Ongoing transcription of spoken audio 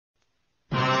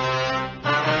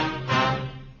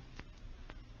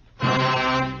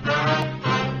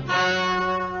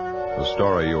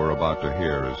story you are about to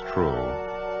hear is true.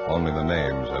 Only the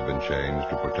names have been changed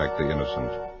to protect the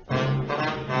innocent.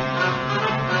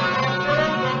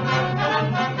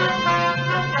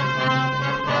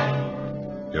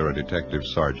 You're a detective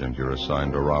sergeant. You're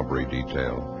assigned a robbery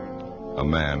detail. A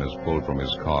man is pulled from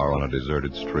his car on a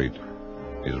deserted street.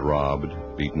 He's robbed,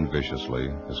 beaten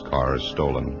viciously. His car is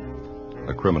stolen.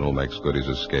 A criminal makes good his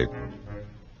escape.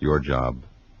 Your job,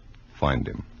 find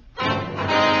him.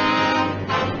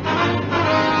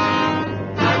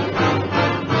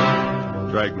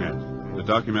 Dragnet, the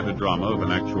documented drama of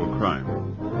an actual crime.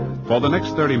 For the next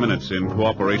 30 minutes, in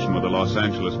cooperation with the Los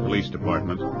Angeles Police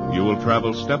Department, you will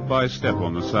travel step by step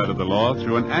on the side of the law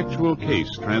through an actual case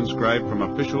transcribed from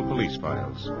official police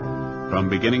files. From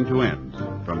beginning to end,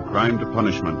 from crime to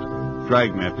punishment,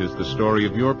 Dragnet is the story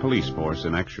of your police force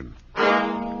in action.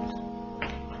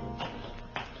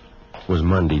 It was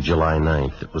Monday, July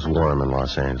 9th. It was warm in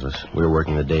Los Angeles. We were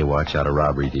working the day watch out of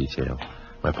robbery detail.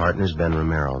 My partner's Ben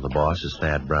Romero. The boss is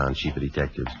Thad Brown, chief of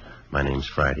detectives. My name's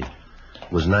Friday.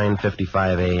 It was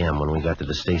 9:55 a.m. when we got to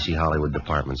the Stacy Hollywood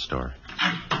department store.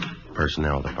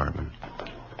 Personnel department.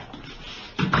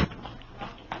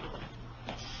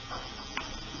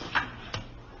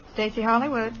 Stacy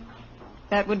Hollywood.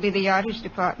 That would be the yardage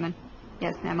department.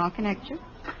 Yes, ma'am, I'll connect you.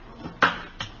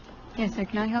 Yes, sir,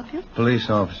 can I help you? Police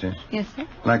officer. Yes, sir.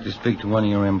 I'd like to speak to one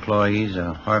of your employees,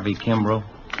 Harvey Kimbrough.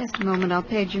 Just a moment, I'll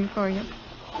page him for you.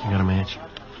 You got a match?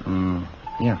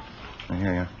 Yeah.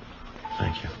 Here you are.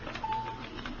 Thank you.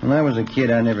 When I was a kid,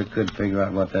 I never could figure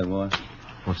out what that was.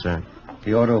 What's that?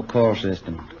 The auto call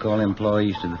system. To call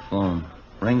employees to the phone.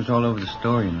 Rings all over the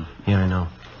store, you know. Yeah, I know.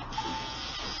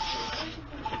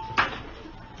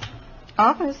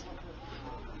 Office.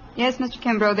 Yes, Mr.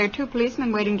 Kimbrough, there are 2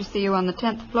 policemen waiting to see you on the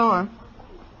 10th floor.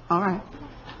 All right.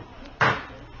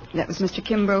 That was Mr.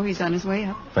 Kimbrough. He's on his way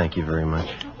up. Thank you very much.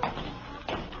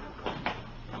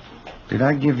 Did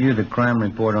I give you the crime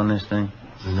report on this thing?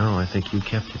 No, I think you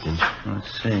kept it in.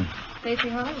 Let's see. Stacy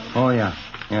Hollywood. Oh, yeah.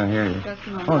 Yeah, here it is. Just a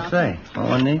moment. Oh, say. Oh,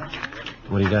 wasn't he?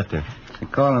 What do you got there? They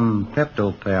call them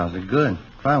Pepto Pals. They're good.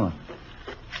 Try one.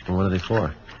 And what are they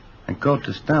for? They coat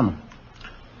the stomach.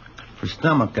 For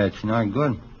stomach aches, you know, they're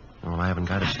good. Well, I haven't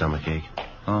got a stomach ache.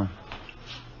 Oh.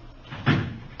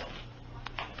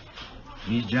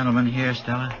 These gentlemen here,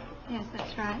 Stella? Yes,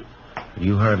 that's right. Are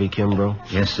you Harvey Kimbrough?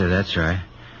 Yes, sir, that's right.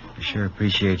 I sure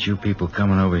appreciate you people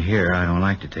coming over here. I don't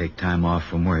like to take time off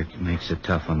from work. It makes it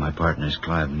tough on my partners,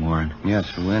 Clive and Warren. Yes,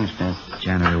 sir, we understand.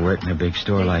 Janitor work in a big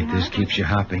store like this keeps you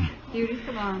hopping. Beauty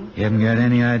salon. You haven't got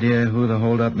any idea who the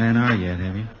hold-up men are yet,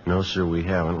 have you? No, sir, we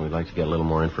haven't. We'd like to get a little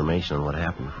more information on what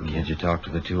happened. Did you talk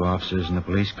to the 2 officers in the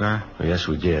police car? Well, yes,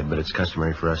 we did, but it's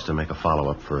customary for us to make a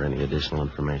follow-up for any additional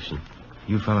information.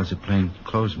 You fellas are plain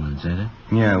clothesmen, is it?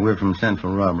 Yeah, we're from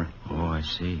Central Robbery. Oh, I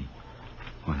see.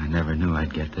 Well, I never knew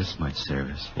I'd get this much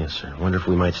service. Yes, sir. Wonder if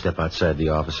we might step outside the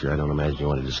office here. I don't imagine you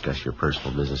want to discuss your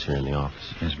personal business here in the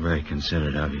office. That's very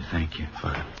considerate of you. Thank you.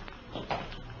 Fine.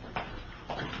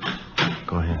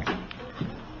 Go ahead.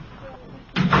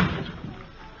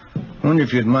 Wonder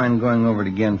if you'd mind going over it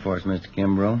again for us, Mr.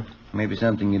 Kimbrough. Maybe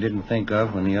something you didn't think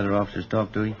of when the other officers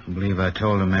talked to you. I believe I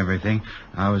told them everything.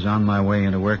 I was on my way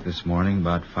into work this morning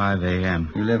about 5 a.m.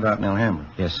 You live out in Alhambra?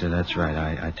 Yes, sir, that's right.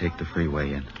 I take the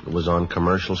freeway in. It was on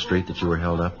Commercial Street that you were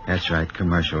held up? That's right,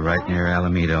 Commercial, right near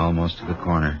Alameda, almost to the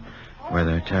corner. Where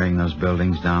they're tearing those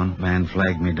buildings down. Man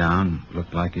flagged me down.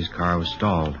 Looked like his car was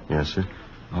stalled. Yes, sir.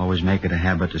 Always make it a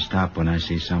habit to stop when I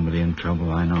see somebody in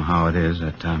trouble. I know how it is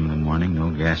that time in the morning. No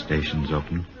gas stations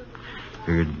open.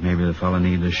 Figured maybe the fellow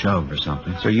needed a shove or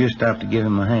something. So you stopped to give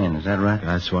him a hand, is that right?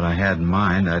 That's what I had in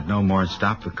mind. I'd no more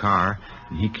stop the car.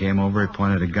 And he came over, he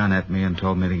pointed a gun at me and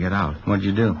told me to get out. What'd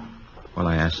you do? Well,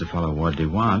 I asked the fellow what did he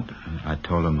want. I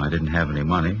told him I didn't have any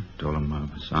money. Told him I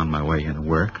was on my way into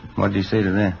work. What'd he say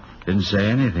to that? Didn't say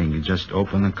anything. He just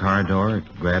opened the car door,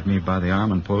 grabbed me by the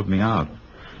arm, and pulled me out.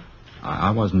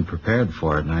 I wasn't prepared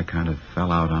for it, and I kind of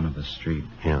fell out onto the street.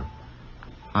 Yeah.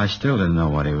 I still didn't know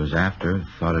what he was after.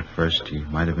 Thought at first he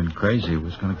might have been crazy. He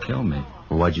was going to kill me.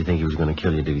 Well, why'd you think he was going to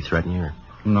kill you? Did he threaten you? Or?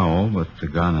 No, but the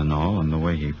gun and all, and the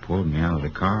way he pulled me out of the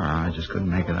car, I just couldn't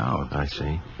make it out. I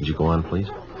see. Would you go on, please?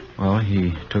 Well,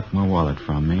 he took my wallet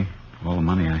from me, all the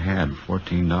money I had,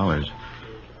 $14.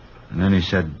 And then he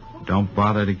said, don't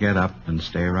bother to get up and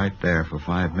stay right there for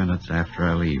 5 minutes after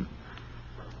I leave.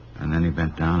 And then he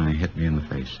bent down and he hit me in the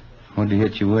face. What'd he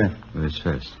hit you with? With his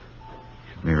fist.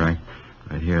 Hit me right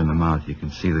here in the mouth. You can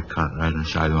see the cut right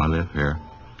inside my lip here.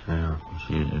 Yeah.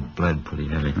 See, it bled pretty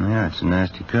heavy. Yeah, it's a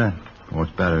nasty cut. Oh,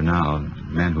 it's better now. The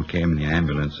men who came in the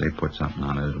ambulance, they put something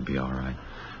on it. It'll be all right.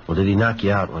 Well, did he knock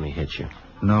you out when he hit you?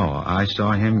 No, I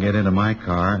saw him get into my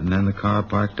car, and then the car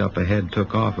parked up ahead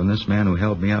took off, and this man who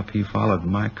held me up, he followed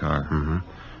my car. Mm-hmm.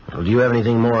 Well, do you have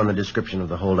anything more on the description of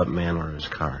the hold-up man or his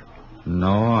car?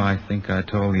 No, I think I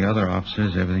told the other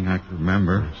officers everything I could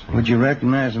remember. Would you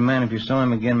recognize the man if you saw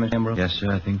him again, Mr. Kimbrough? Yes,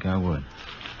 sir, I think I would.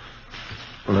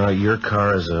 Well, your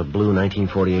car is a blue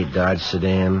 1948 Dodge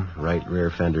sedan, right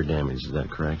rear fender damage. Is that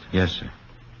correct? Yes, sir.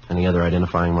 Any other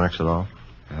identifying marks at all?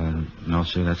 No,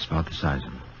 sir, that's about the size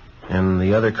of it. And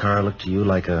the other car looked to you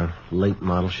like a late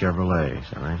model Chevrolet, is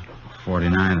that right?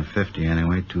 49 or 50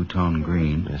 anyway, two-tone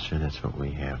green. Yes, sir, that's what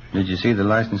we have. Did you see the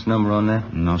license number on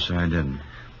that? No, sir, I didn't.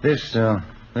 This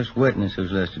witness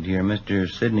who's listed here, Mr.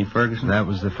 Sidney Ferguson? That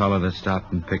was the fellow that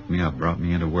stopped and picked me up, brought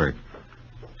me into work.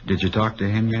 Did you talk to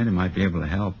him yet? He might be able to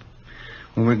help.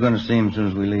 Well, we're going to see him as soon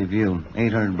as we leave you.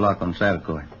 800 block on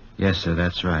Satakoy. Yes, sir,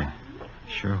 that's right.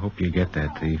 Sure hope you get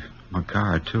that thief. My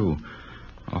car, too.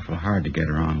 Awful hard to get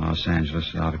around Los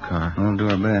Angeles without a car. We'll do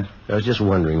our best. I was just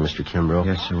wondering, Mr. Kimbrough.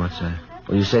 Yes, sir, what's that?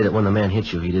 Well, you say that when the man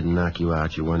hit you, he didn't knock you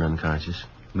out. You weren't unconscious.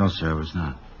 No, sir, I was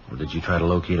not. Well, did you try to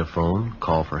locate a phone,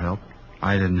 call for help?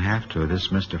 I didn't have to. This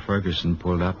Mr. Ferguson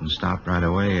pulled up and stopped right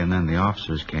away, and then the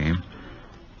officers came.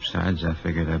 Besides, I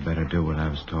figured I'd better do what I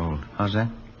was told. How's that?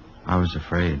 I was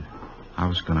afraid. I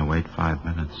was going to wait 5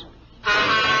 minutes.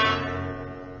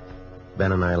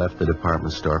 Ben and I left the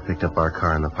department store, picked up our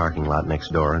car in the parking lot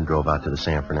next door, and drove out to the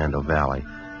San Fernando Valley,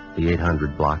 the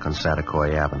 800 block on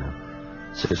Satakoy Avenue.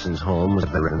 Citizen's home was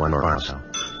the one or so.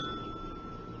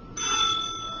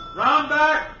 Round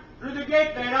back! Through the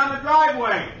gate there, down the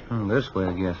driveway. This way,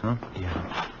 I guess, huh?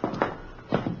 Yeah.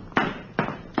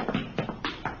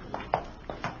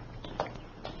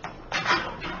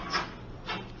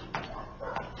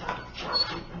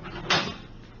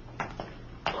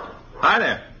 Hi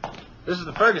there. This is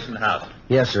the Ferguson house.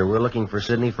 Yes, sir. We're looking for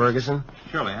Sidney Ferguson.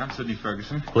 Surely, I'm Sidney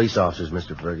Ferguson. Police officers,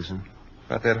 Mr. Ferguson.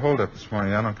 About that holdup this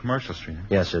morning out on Commercial Street.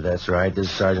 Yes, sir, that's right. This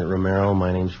is Sergeant Romero.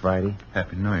 My name's Friday.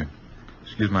 Happy New Year.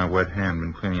 Excuse my wet hand.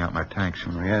 Been cleaning out my tanks.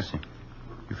 Yes, sir.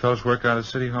 You fellas work out of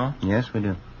City Hall? Yes, we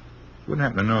do. Wouldn't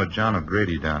happen to know a John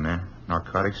O'Grady down there.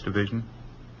 Narcotics Division?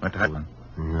 Went to Highland.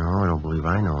 No, I don't believe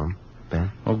I know him.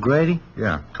 Ben? O'Grady?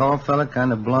 Yeah. Tall fella,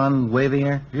 kind of blonde, wavy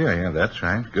hair? Yeah, that's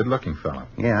right. Good-looking fellow.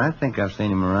 Yeah, I think I've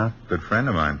seen him around. Good friend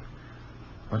of mine.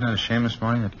 Wasn't that a shame this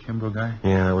morning, that Kimbrough guy?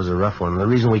 Yeah, it was a rough one. The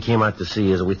reason we came out to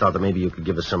see is that we thought that maybe you could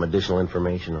give us some additional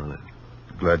information on it.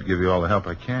 Glad to give you all the help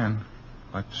I can.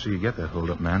 I'd like to see you get that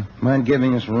holdup, man. Mind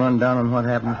giving us a rundown on what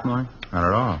happened this morning? Not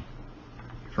at all.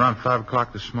 It's around 5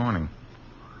 o'clock this morning.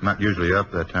 I'm not usually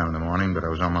up that time in the morning, but I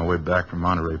was on my way back from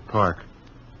Monterey Park.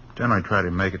 Generally try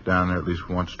to make it down there at least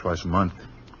once or twice a month.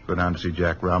 Go down to see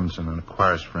Jack Robinson and a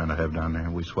chorus friend I have down there.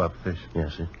 We swap fish.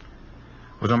 Yes, sir.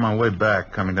 I was on my way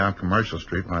back, coming down Commercial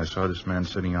Street, when I saw this man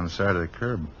sitting on the side of the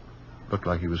curb. Looked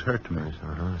like he was hurt to me.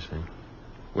 I see.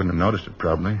 Wouldn't have noticed it,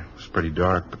 probably. It was pretty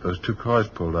dark, but those two cars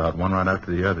pulled out, one right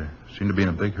after the other. Seemed to be in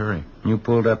a big hurry. You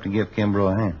pulled up to give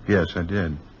Kimbrough a hand? Yes, I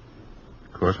did.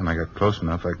 Of course, when I got close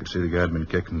enough, I could see the guy had been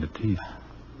kicked in the teeth.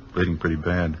 Bleeding pretty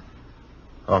bad.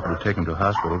 Offered to take him to the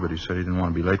hospital, but he said he didn't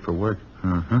want to be late for work.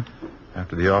 Mm-hmm.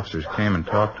 After the officers came and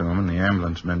talked to him and the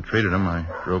ambulance men treated him, I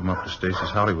drove him up to Stacy's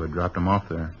Hollywood, dropped him off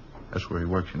there. That's where he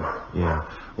works, you know. Yeah.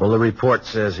 Well, the report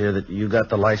says here that you got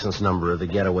the license number of the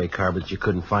getaway car, but you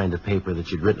couldn't find the paper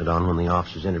that you'd written it on when the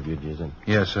officers interviewed you, then?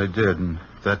 Yes, I did, and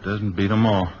that doesn't beat them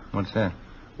all. What's that?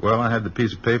 Well, I had the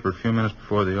piece of paper a few minutes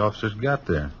before the officers got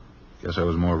there. Guess I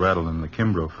was more rattled than the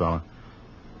Kimbrough fella.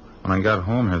 When I got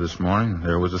home here this morning,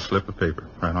 there was a slip of paper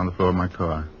right on the floor of my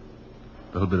car.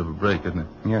 A little bit of a break, isn't it?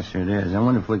 Yes, sir, it is. I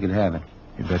wonder if we could have it.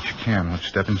 You bet you can. Won't you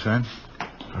step inside?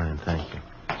 Fine, thank you.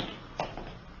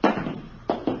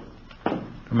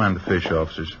 Don't mind the fish,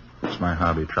 officers. It's my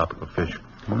hobby, tropical fish.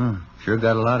 Sure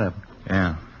got a lot of them.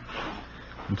 Yeah.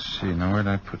 Let's see. Now, where did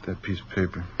I put that piece of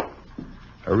paper?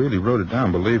 I really wrote it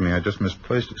down, believe me. I just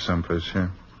misplaced it someplace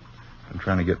here. I'm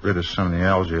trying to get rid of some of the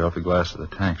algae off the glass of the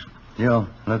tanks. Joe,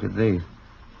 look at these.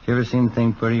 You ever seen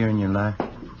anything prettier in your life?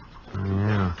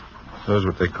 Yeah. Those are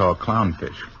what they call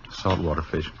clownfish, saltwater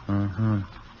fish. Mm-hmm.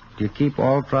 Do you keep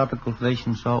all tropical fish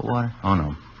in salt water? Oh,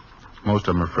 no. Most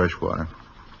of them are freshwater.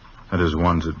 That is,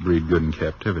 ones that breed good in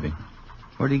captivity.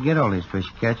 Where do you get all these fish?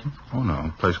 Catch them? Oh, no.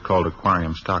 A place called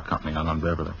Aquarium Stock Company out on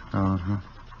Beverly. Uh-huh.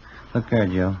 Look there,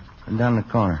 Joe. Down the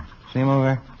corner. See him over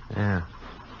there? Yeah.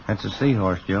 That's a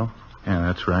seahorse, Joe. Yeah,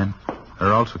 that's right.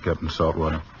 They're also kept in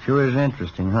saltwater. Sure is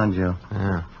interesting, huh, Joe?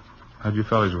 Yeah. How'd you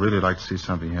fellas really like to see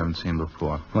something you haven't seen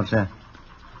before? What's that?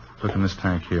 Look in this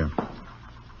tank here.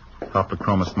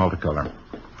 Optochromis multicolor.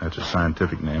 That's a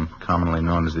scientific name, commonly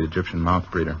known as the Egyptian mouth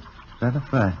breeder. Is that a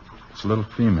fact? It's a little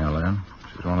female there.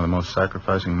 She's She's one of the most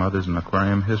sacrificing mothers in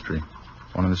aquarium history.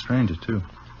 One of the strangest, too.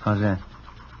 How's that?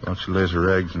 Well, she lays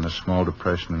her eggs in a small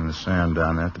depression in the sand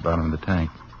down there at the bottom of the tank.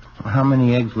 Well, how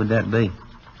many eggs would that be?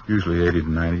 Usually 80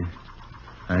 to 90.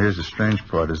 Now, here's the strange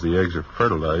part. As the eggs are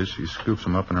fertilized, she scoops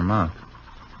them up in her mouth.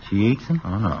 She eats them?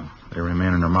 Oh, no. They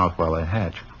remain in her mouth while they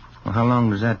hatch. Well, how long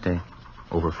does that take?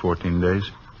 Over 14 days.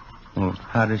 Well,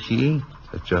 how does she eat?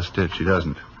 That's just it. She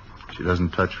doesn't. She doesn't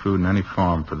touch food in any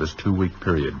form for this 2-week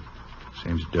period.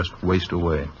 Seems to just waste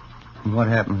away. And what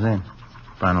happens then?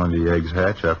 Finally, the eggs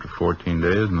hatch after 14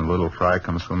 days, and the little fry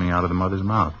comes swimming out of the mother's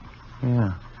mouth.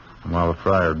 Yeah. And while the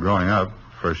fry are growing up,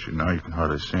 first, you can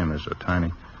hardly see them. They're so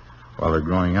tiny. While they're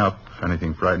growing up, if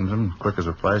anything frightens them, quick as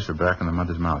a flash, they're back in the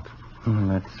mother's mouth. Well,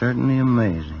 that's certainly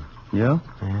amazing. Joe?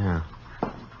 Yeah.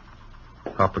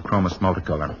 Copperchromis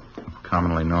multicolor,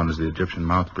 commonly known as the Egyptian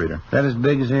mouth breeder. That as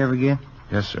big as they ever get?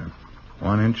 Yes, sir.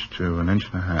 1 inch to 1.5 inches.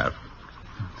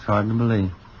 It's hard to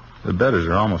believe. The bedders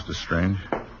are almost as strange.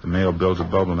 The male builds a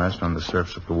bubble nest on the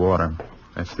surface of the water.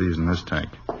 That's these in this tank.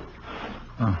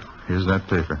 Oh, here's that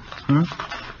paper. Hmm?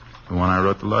 The one I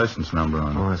wrote the license number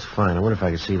on. Oh, that's fine. I wonder if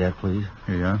I could see that, please.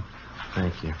 Here you are.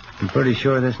 Thank you. You pretty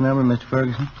sure of this number, Mr.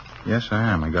 Ferguson? Yes, I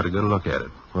am. I got a good look at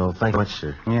it. Well, thank you much,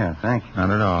 sir. Yeah, thank you. Not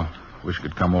at all. Wish you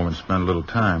could come over and spend a little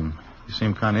time. You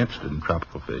seem kind of interested in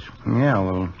tropical fish. Yeah,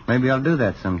 well, maybe I'll do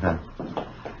that sometime.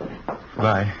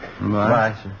 Bye.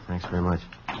 Bye. Sir. Thanks very much.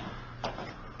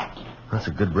 That's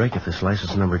a good break if this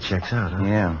license number checks out, huh?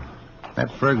 Yeah.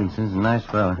 That Ferguson's a nice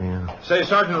fella. Yeah. Say,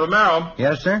 Sergeant Romero.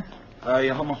 Yes, sir?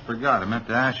 You almost forgot. I meant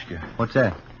to ask you. What's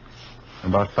that?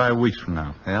 About 5 weeks from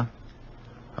now. Yeah?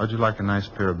 How'd you like a nice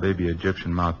pair of baby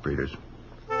Egyptian mouth breeders?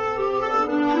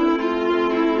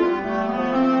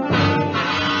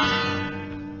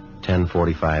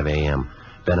 "10:45 a.m.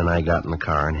 Ben and I got in the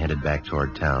car and headed back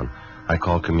toward town. I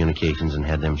called communications and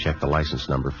had them check the license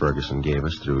number Ferguson gave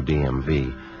us through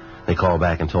DMV. They called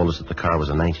back and told us that the car was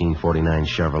a 1949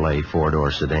 Chevrolet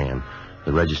 4-door sedan.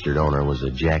 The registered owner was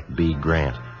a Jack B.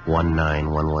 Grant,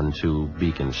 19112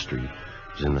 Beacon Street,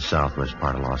 which is in the southwest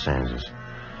part of Los Angeles.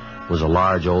 It was a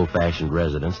large, old-fashioned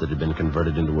residence that had been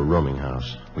converted into a rooming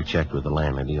house. We checked with the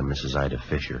landlady, a Mrs. Ida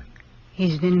Fisher.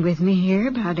 He's been with me here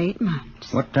about 8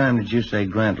 months. What time did you say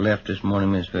Grant left this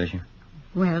morning, Miss Fisher?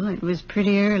 Well, it was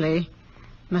pretty early.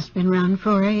 Must have been around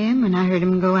 4 a.m. when I heard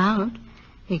him go out.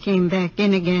 He came back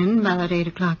in again about 8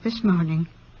 o'clock this morning,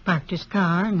 parked his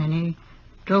car, and then he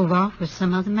drove off with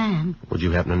some other man. Would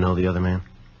you happen to know the other man?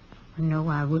 No,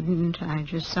 I wouldn't. I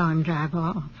just saw him drive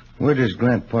off. Where does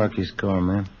Grant park his car,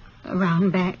 ma'am?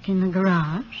 Around back in the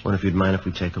garage. What if you'd mind if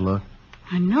we take a look?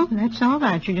 I know, that's all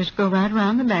right. You just go right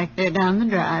around the back there, down the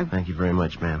drive. Thank you very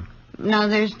much, ma'am. Now,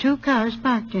 there's 2 cars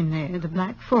parked in there. The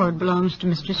black Ford belongs to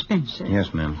Mr. Spencer.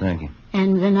 Yes, ma'am, thank you.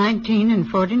 And the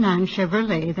 1949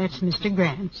 Chevrolet, that's Mr.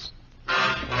 Grant's.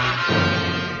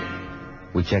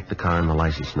 We checked the car and the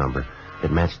license number.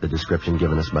 It matched the description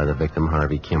given us by the victim,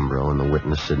 Harvey Kimbrough, and the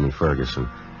witness, Sidney Ferguson.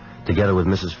 Together with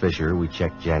Mrs. Fisher, we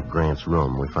checked Jack Grant's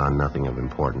room. We found nothing of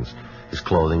importance. His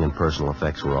clothing and personal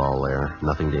effects were all there,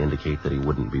 nothing to indicate that he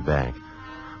wouldn't be back.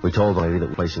 We told the lady that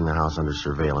we're placing the house under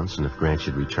surveillance, and if Grant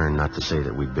should return, not to say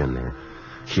that we'd been there.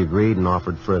 She agreed and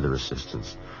offered further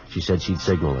assistance. She said she'd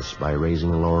signal us by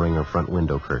raising and lowering her front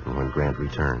window curtain when Grant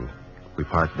returned. We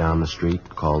parked down the street,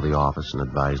 called the office, and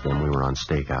advised them we were on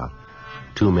stakeout.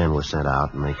 2 men were sent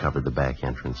out, and they covered the back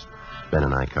entrance. Ben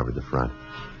and I covered the front.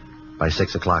 By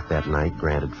 6 o'clock that night,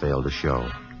 Grant had failed to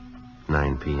show.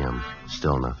 9 p.m.,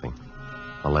 still nothing.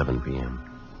 11 p.m.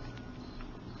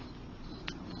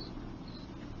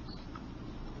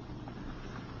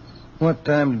 What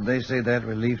time did they say that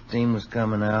relief team was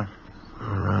coming out?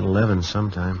 Around 11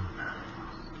 sometime.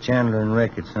 Chandler and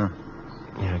Ricketts, huh?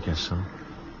 Yeah, I guess so.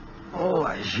 Oh,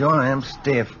 I sure am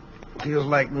stiff. Feels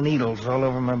like needles all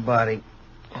over my body.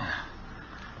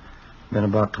 Been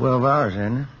about 12 hours,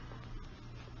 hasn't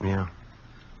it? Yeah.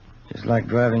 Just like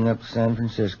driving up to San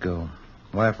Francisco.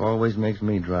 Wife always makes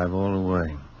me drive all the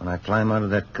way. When I climb out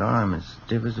of that car, I'm as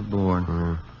stiff as a board.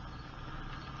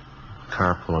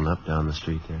 Car pulling up down the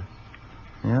street there.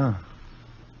 Yeah.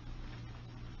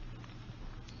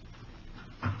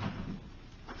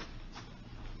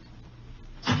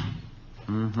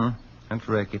 Mm-hmm. That's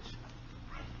Ricketts.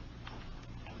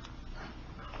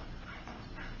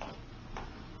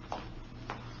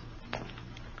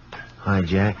 Hi,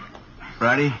 Jack.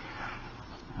 Friday?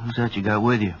 Who's that you got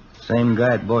with you? Same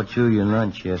guy that bought you your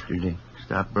lunch yesterday.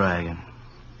 Stop bragging.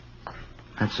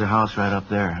 That's the house right up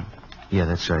there. Yeah,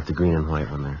 that's right, the green and white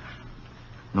one there.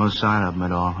 No sign of them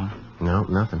at all, huh? No,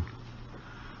 nothing.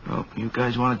 Well, you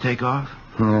guys want to take off?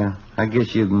 Yeah, I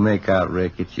guess you can make out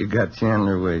Ricketts. You got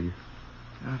Chandler with you.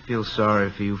 I feel sorry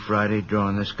for you, Friday,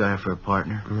 drawing this guy for a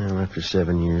partner. Well, after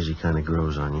 7 years, he kind of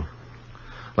grows on you.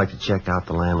 I'd like to check out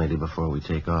the landlady before we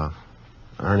take off.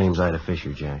 Her name's Ida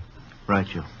Fisher, Jack. Right,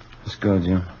 Joe. Let's go,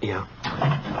 Jim. Yeah.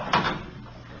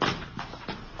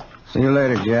 See you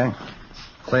later, Jack.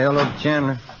 Say hello to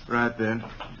Chandler. Right, Ben.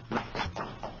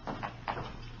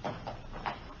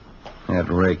 That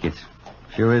Ricketts.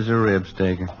 Sure is a rib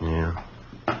staker. Yeah.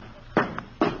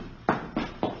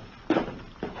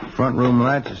 Front room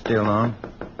lights are still on.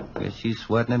 Guess she's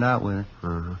sweating it out with it.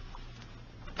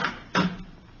 Uh-huh.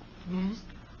 Yes?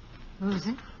 Who's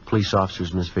it? Police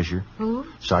officers, Miss Fisher. Who?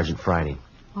 Sergeant Friday.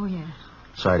 Oh, yes.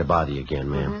 Sorry to bother you again,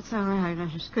 Well, ma'am. that's all right. I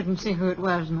just couldn't see who it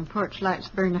was. My porch lights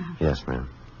burned out. Yes, ma'am.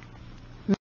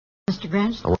 Mr.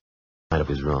 Grant? Light up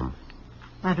his room.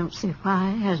 I don't see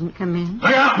why he hasn't come in.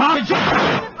 Look out, Mom! Mr.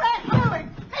 Grant, forward!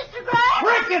 Mr.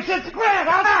 Grant! Ricketts, it's Grant!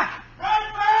 I'm back!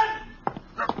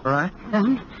 All right?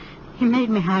 Son, he made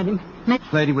me hide him.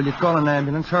 Lady, will you call an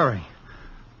ambulance? Hurry.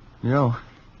 Joe.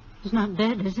 He's not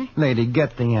dead, is he? Lady,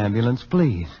 get the ambulance,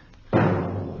 please.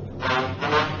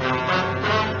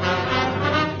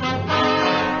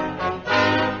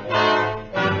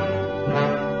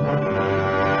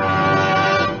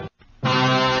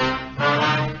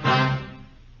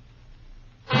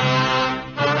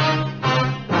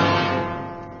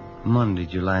 Monday,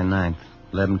 July 9th,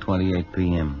 11:28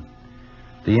 p.m.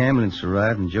 The ambulance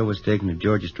arrived and Joe was taken to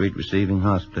Georgia Street Receiving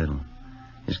Hospital.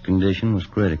 His condition was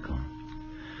critical.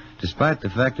 Despite the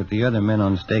fact that the other men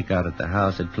on stakeout at the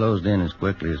house had closed in as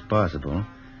quickly as possible,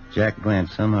 Jack Grant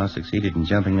somehow succeeded in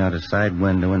jumping out a side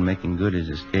window and making good his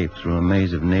escape through a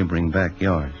maze of neighboring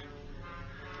backyards.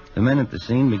 The men at the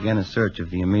scene began a search of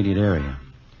the immediate area.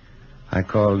 I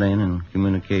called in and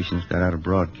communications got out a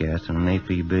broadcast on an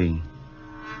APB.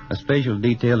 A special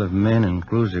detail of men and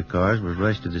cruiser cars was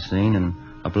rushed to the scene and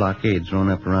a blockade thrown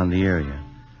up around the area.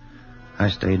 I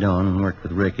stayed on and worked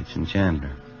with Ricketts and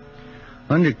Chandler.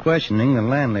 Under questioning, the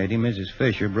landlady, Mrs.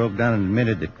 Fisher, broke down and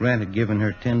admitted that Grant had given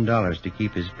her $10 to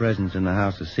keep his presence in the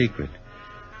house a secret.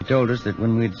 He told us that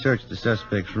when we had searched the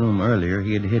suspect's room earlier,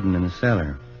 he had hidden in the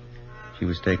cellar. She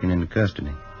was taken into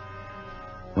custody.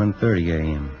 1:30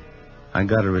 a.m. I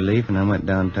got a relief and I went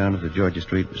downtown to the Georgia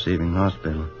Street Receiving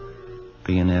Hospital.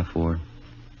 P&F ward.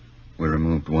 We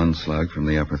removed one slug from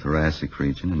the upper thoracic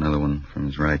region, another one from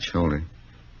his right shoulder.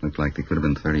 Looked like they could have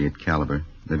been .38 caliber.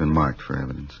 They've been marked for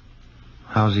evidence.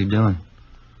 How's he doing?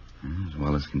 As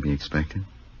well as can be expected.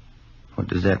 What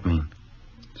does that mean?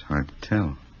 It's hard to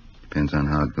tell. Depends on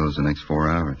how it goes the next 4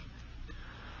 hours.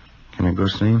 Can I go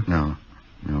see him? No,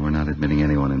 we're not admitting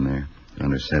anyone in there.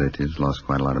 Under sedatives, lost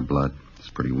quite a lot of blood.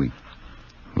 It's pretty weak.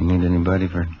 You need anybody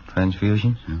for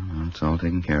transfusions? Well, it's all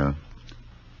taken care of.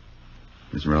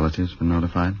 His relatives been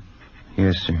notified?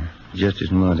 Yes, sir. Just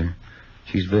his mother.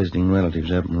 She's visiting relatives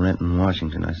up in Renton,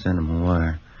 Washington. I sent them a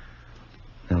wire.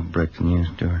 They'll break the news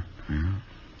to her. Yeah,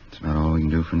 that's about all we can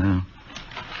do for now.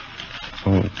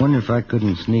 Oh, I wonder if I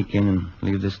couldn't sneak in and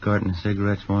leave this carton of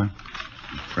cigarettes for him.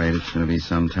 I'm afraid it's going to be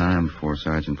some time before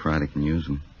Sergeant Friday can use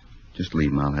them. Just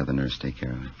leave them. I'll have the nurse take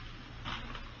care of it.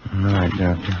 All right,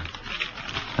 Doctor.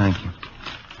 Thank you.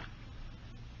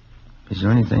 Is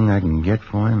there anything I can get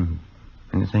for him?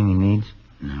 Anything he needs?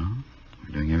 No,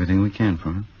 we're doing everything we can for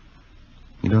him.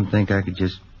 You don't think I could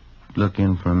just look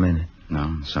in for a minute? No,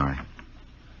 I'm sorry.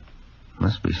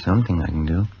 Must be something I can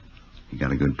do. You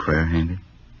got a good prayer handy?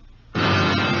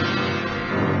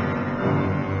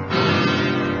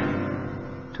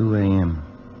 2 a.m.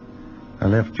 I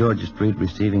left Georgia Street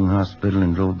Receiving Hospital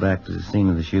and drove back to the scene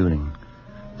of the shooting.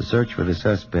 The search for the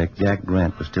suspect, Jack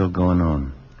Grant, was still going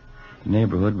on. The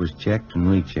neighborhood was checked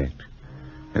and rechecked.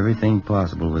 Everything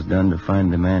possible was done to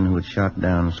find the man who had shot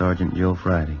down Sergeant Joe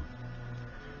Friday.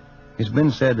 It's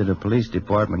been said that a police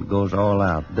department goes all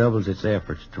out, doubles its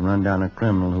efforts to run down a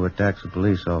criminal who attacks a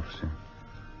police officer.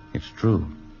 It's true,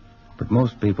 but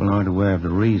most people aren't aware of the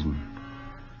reason.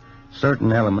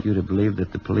 Certain elements you to believe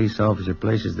that the police officer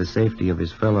places the safety of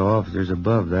his fellow officers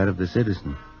above that of the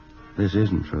citizen. This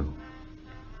isn't true.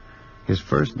 His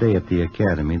first day at the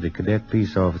academy, the cadet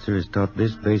peace officer is taught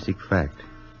this basic fact.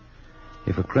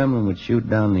 If a criminal would shoot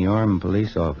down the armed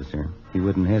police officer, he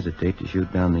wouldn't hesitate to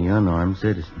shoot down the unarmed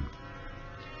citizen.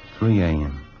 3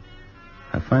 a.m.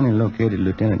 I finally located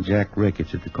Lieutenant Jack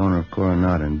Ricketts at the corner of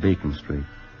Coronado and Beacon Street,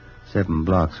 7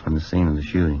 blocks from the scene of the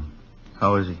shooting.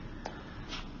 How is he?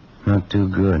 Not too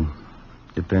good.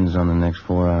 Depends on the next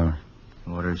 4 hours.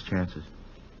 What are his chances?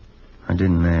 I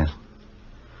didn't ask.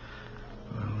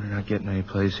 Well, we're not getting any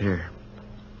place here.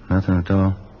 Nothing at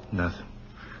all? Nothing.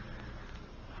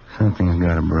 Something's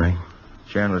got to break.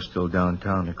 Chandler's still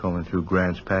downtown. They're combing through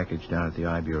Grant's package down at the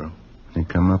I Bureau. They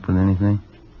come up with anything?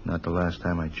 Not the last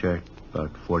time I checked.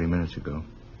 About 40 minutes ago.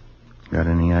 Got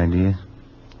any ideas?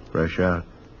 Fresh out.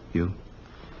 You?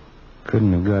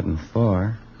 Couldn't have gotten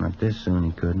far. Not this soon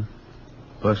he couldn't.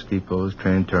 Bus depots,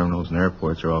 train terminals, and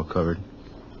airports are all covered.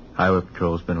 Highway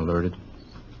patrol's been alerted.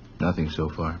 Nothing so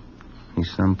far. He's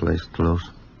someplace close.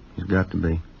 He's got to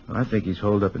be. I think he's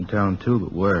holed up in town, too,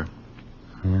 but where?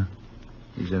 Yeah?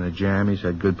 He's in a jam. He's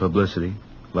had good publicity.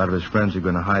 A lot of his friends are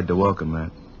going to hide to welcome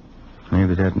that.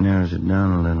 Maybe that narrows it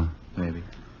down a little. Maybe.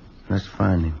 Let's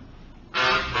find him.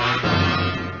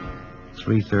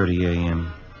 3:30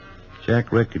 a.m.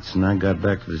 Jack Ricketts and I got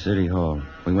back to the city hall.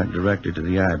 We went directly to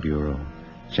the I Bureau.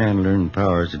 Chandler and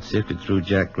Powers had sifted through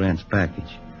Jack Grant's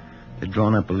package. They'd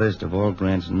drawn up a list of all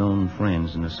Grant's known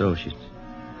friends and associates.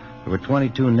 There were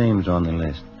 22 names on the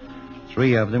list.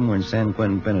 3 of them were in San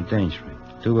Quentin Penitentiary.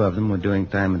 2 of them were doing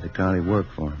time at the county work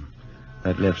for him.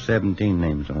 That left 17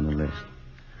 names on the list.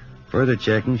 Further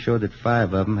checking showed that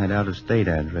 5 of them had out-of-state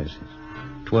addresses.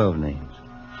 12 names.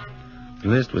 The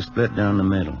list was split down the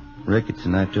middle. Ricketts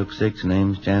and I took 6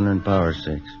 names, Chandler and Powers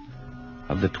 6.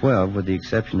 Of the 12, with the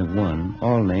exception of 1,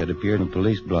 all names had appeared in a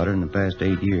police blotter in the past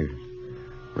 8 years.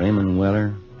 Raymond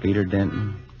Weller, Peter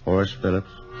Denton, Horace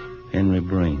Phillips, Henry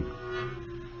Breen.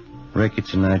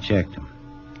 Ricketts and I checked them.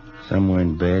 Some were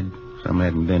in bed, some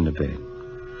hadn't been to bed.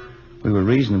 We were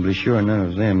reasonably sure none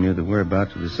of them knew the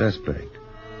whereabouts of the suspect.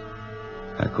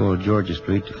 I called Georgia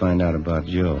Street to find out about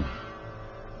Joe.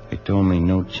 They told me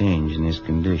no change in his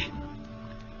condition.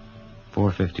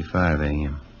 4:55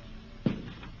 a.m.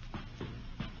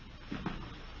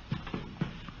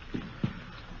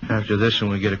 After this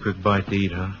one, we get a quick bite to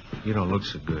eat, huh? You don't look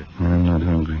so good. I'm not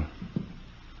hungry.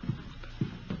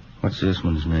 What's this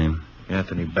one's name?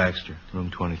 Anthony Baxter,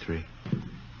 room 23.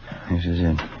 This is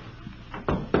it.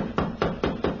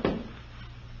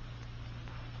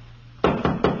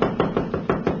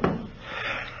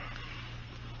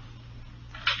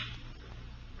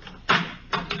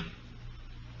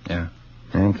 Yeah?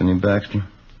 Anthony Baxter?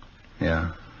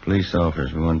 Yeah. Police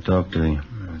officers, we want to talk to you.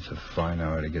 It's a fine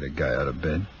hour to get a guy out of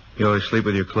bed. You always sleep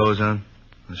with your clothes on?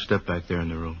 Let's step back there in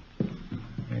the room.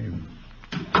 Hey,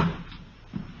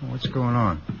 what's going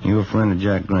on? You a friend of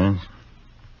Jack Grant's?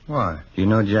 Why? You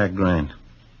know Jack Grant?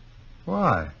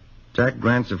 Why? Jack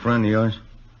Grant's a friend of yours?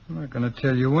 I'm not going to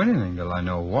tell you anything till I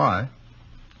know why.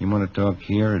 You want to talk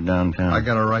here or downtown? I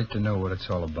got a right to know what it's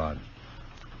all about.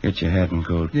 Get your hat and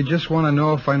coat. You just want to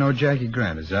know if I know Jackie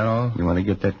Grant, is that all? You want to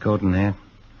get that coat and hat?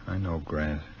 I know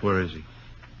Grant. Where is he?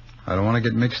 I don't want to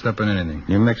get mixed up in anything.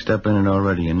 You're mixed up in it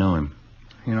already. You know him.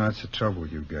 You know, that's the trouble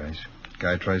with you guys.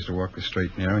 Guy tries to walk the straight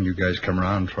and narrow, and you guys come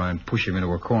around and try and push him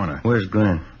into a corner. Where's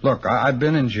Grant? Look, I've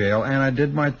been in jail, and I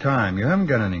did my time. You haven't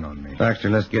got anything on me.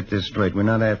 Baxter, let's get this straight. We're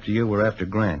not after you. We're after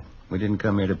Grant. We didn't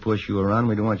come here to push you around.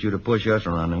 We don't want you to push us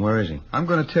around. And where is he? I'm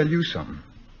going to tell you something.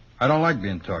 I don't like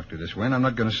being talked to this way, and I'm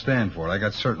not going to stand for it. I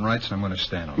got certain rights, and I'm going to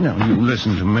stand on them. No, you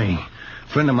listen to me.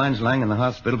 A friend of mine's lying in the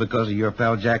hospital because of your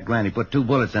pal Jack Grant. He put 2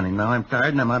 bullets in him. Now I'm tired,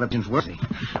 and I'm out of his work.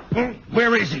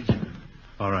 Where is he?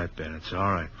 All right, Ben, it's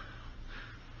all right.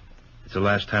 It's the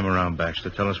last time around, Baxter.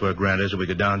 Tell us where Grant is, or we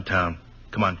go downtown.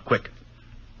 Come on, quick.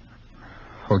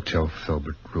 Hotel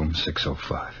Filbert, room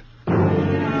 605.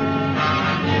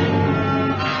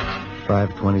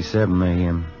 5:27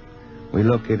 a.m. We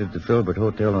located the Filbert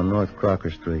Hotel on North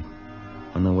Crocker Street.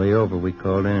 On the way over, we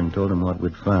called in and told them what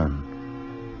we'd found.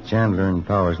 Chandler and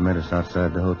Powers met us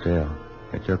outside the hotel.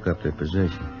 They took up their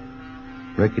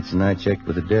position. Ricketts and I checked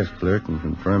with the desk clerk and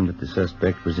confirmed that the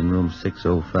suspect was in room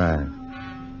 605.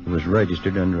 He was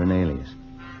registered under an alias.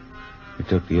 We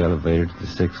took the elevator to the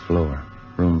 6th floor.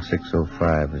 Room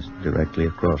 605 is directly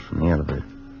across from the elevator.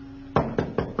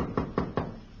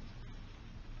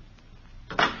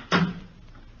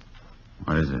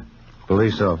 What is it?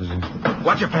 Police officer.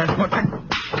 Watch your pants.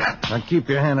 Now keep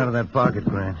your hand out of that pocket,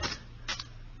 Grant.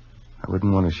 I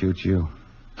wouldn't want to shoot you.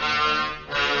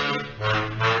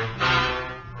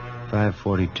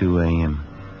 5:42 a.m.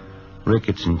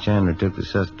 Ricketts and Chandler took the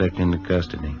suspect into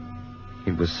custody.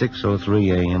 It was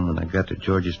 6:03 a.m. when I got to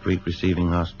Georgia Street Receiving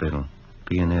Hospital,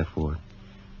 P&F ward.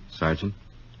 Sergeant,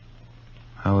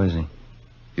 How is he?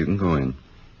 you can go in.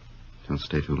 Don't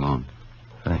stay too long.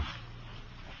 Thanks.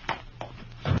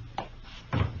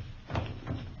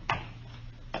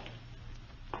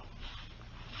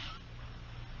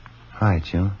 Hi,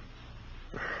 Joe.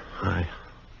 Hi.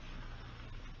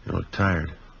 You look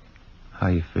tired. How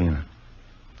you feeling?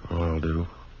 Oh, I'll do.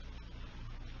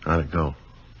 How'd it go?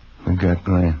 We got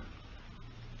Grant.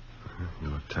 You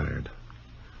look tired.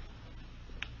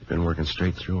 You been working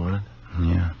straight through on it?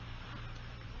 Yeah.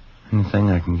 Anything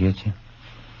I can get you?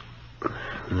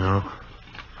 No.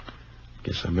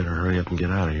 Guess I better hurry up and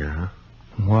get out of here, huh?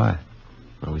 Why?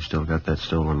 Well, we still got that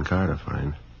stolen car to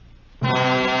find.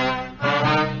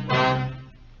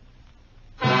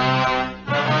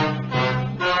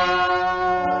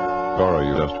 Story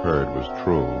you just heard was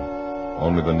true.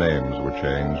 Only the names were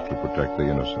changed to protect the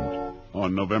innocent.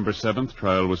 On November 7th,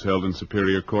 trial was held in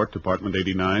Superior Court, Department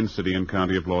 89, City and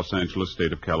County of Los Angeles,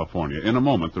 State of California. In a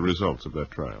moment, the results of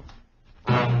that trial.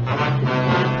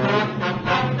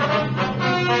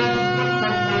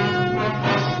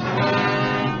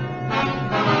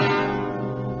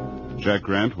 Jack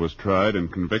Grant was tried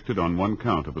and convicted on one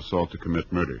count of assault to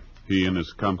commit murder. He and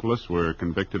his accomplice were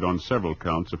convicted on several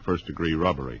counts of first-degree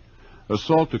robbery.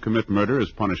 Assault to commit murder is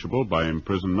punishable by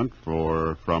imprisonment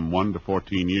from 1 to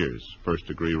 14 years.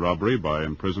 First-degree robbery by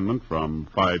imprisonment from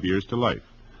 5 years to life.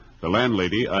 The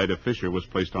landlady, Ida Fisher, was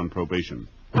placed on probation.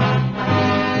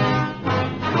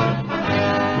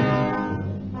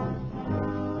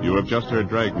 You have just heard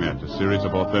Dragnet, a series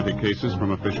of authentic cases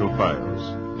from official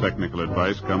files. Technical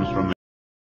advice comes from